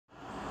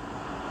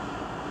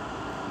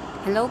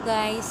Hello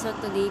guys! So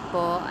today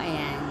po,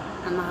 ayan,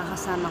 ang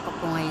makakasama ko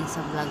po ngayon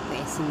sa vlog ko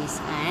ay si Miss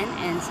Ann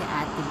and si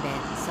Ate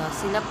Beth. So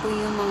sila po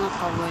yung mga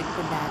ka-work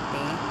ko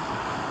dati.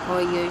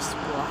 4 years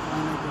po ako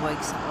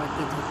nag-work sa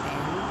Orchid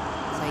Hotel.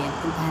 So ayan,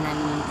 puntahan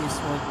namin yung Juice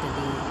World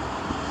today.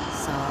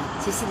 So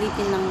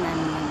sisilipin lang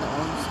namin yung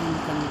loob, so hindi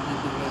kami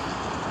bibili.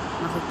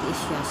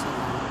 Makikiisyoso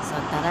lang. So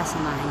tara,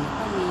 samahan niyo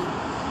kami.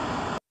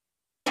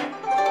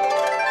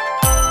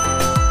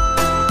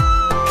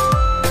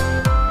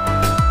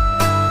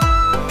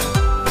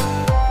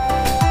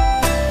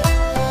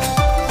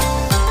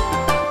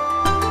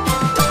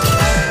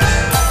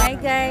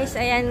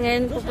 Ayan,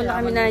 ngayon pupunta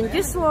kami ng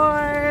Juice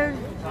World.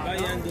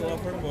 Ayan, do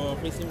offer po.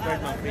 Free SIM card,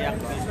 ma'am. Free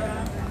activation.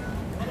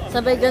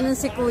 Sabay ganun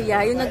si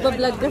Kuya. Yung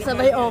nagbablog ka,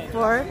 sabay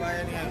offer.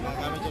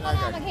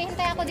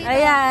 Maghihintay ako dito.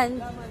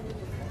 Ayan.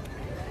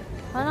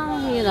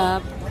 Parang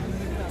hirap.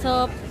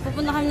 So,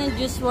 pupunta kami ng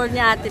Juice World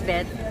ni Ate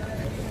Beth.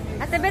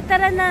 Ate Beth,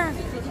 tara na.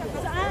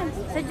 Saan?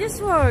 Sa Juice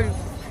World.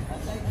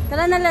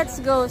 Tara na, let's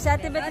go. Si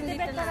Ate Beth,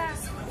 hindi ka na.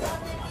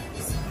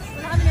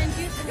 Pupunta kami ng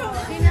Juice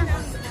World. Sino?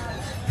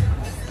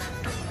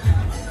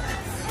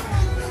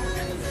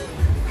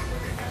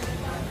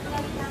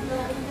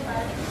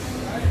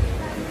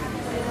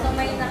 So,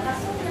 may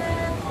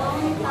nakasulat.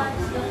 Don't touch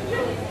the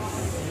fruits.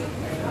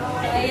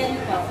 Ayan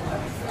po.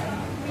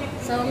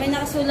 So, may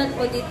nakasulat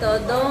po dito.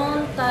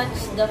 Don't touch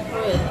the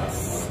fruits.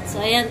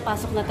 So, ayan.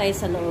 Pasok na tayo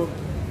sa loob.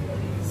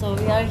 So,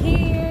 we are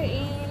here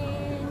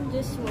in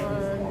Juice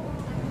World.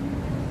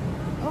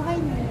 Okay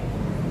na.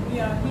 We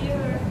are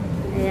here.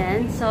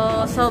 Ayan.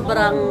 So,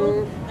 sobrang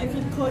I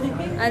feel cold.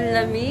 ang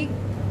lamig.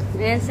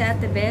 Ayan si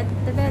Ate Beth.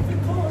 Ate Beth.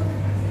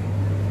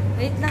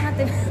 Wait lang,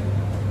 Ate Beth.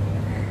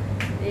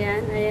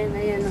 Ayan,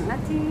 ayan ang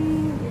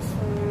ating Juice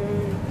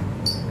World.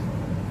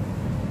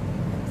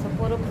 So,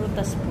 puro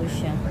prutas po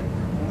siya.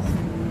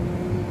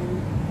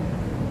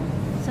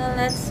 So,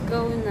 let's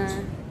go na.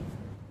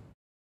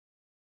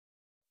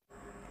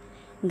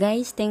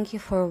 Guys, thank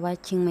you for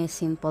watching my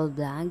simple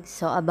vlog.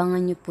 So,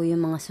 abangan nyo po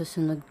yung mga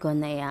susunod ko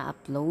na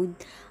i-upload.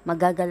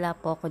 Magagala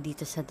po ako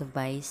dito sa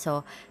Dubai.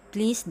 So,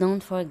 please don't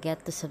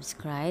forget to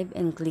subscribe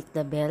and click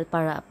the bell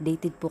para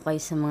updated po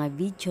kayo sa mga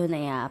video na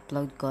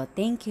i-upload ko.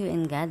 Thank you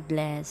and God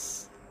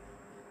bless.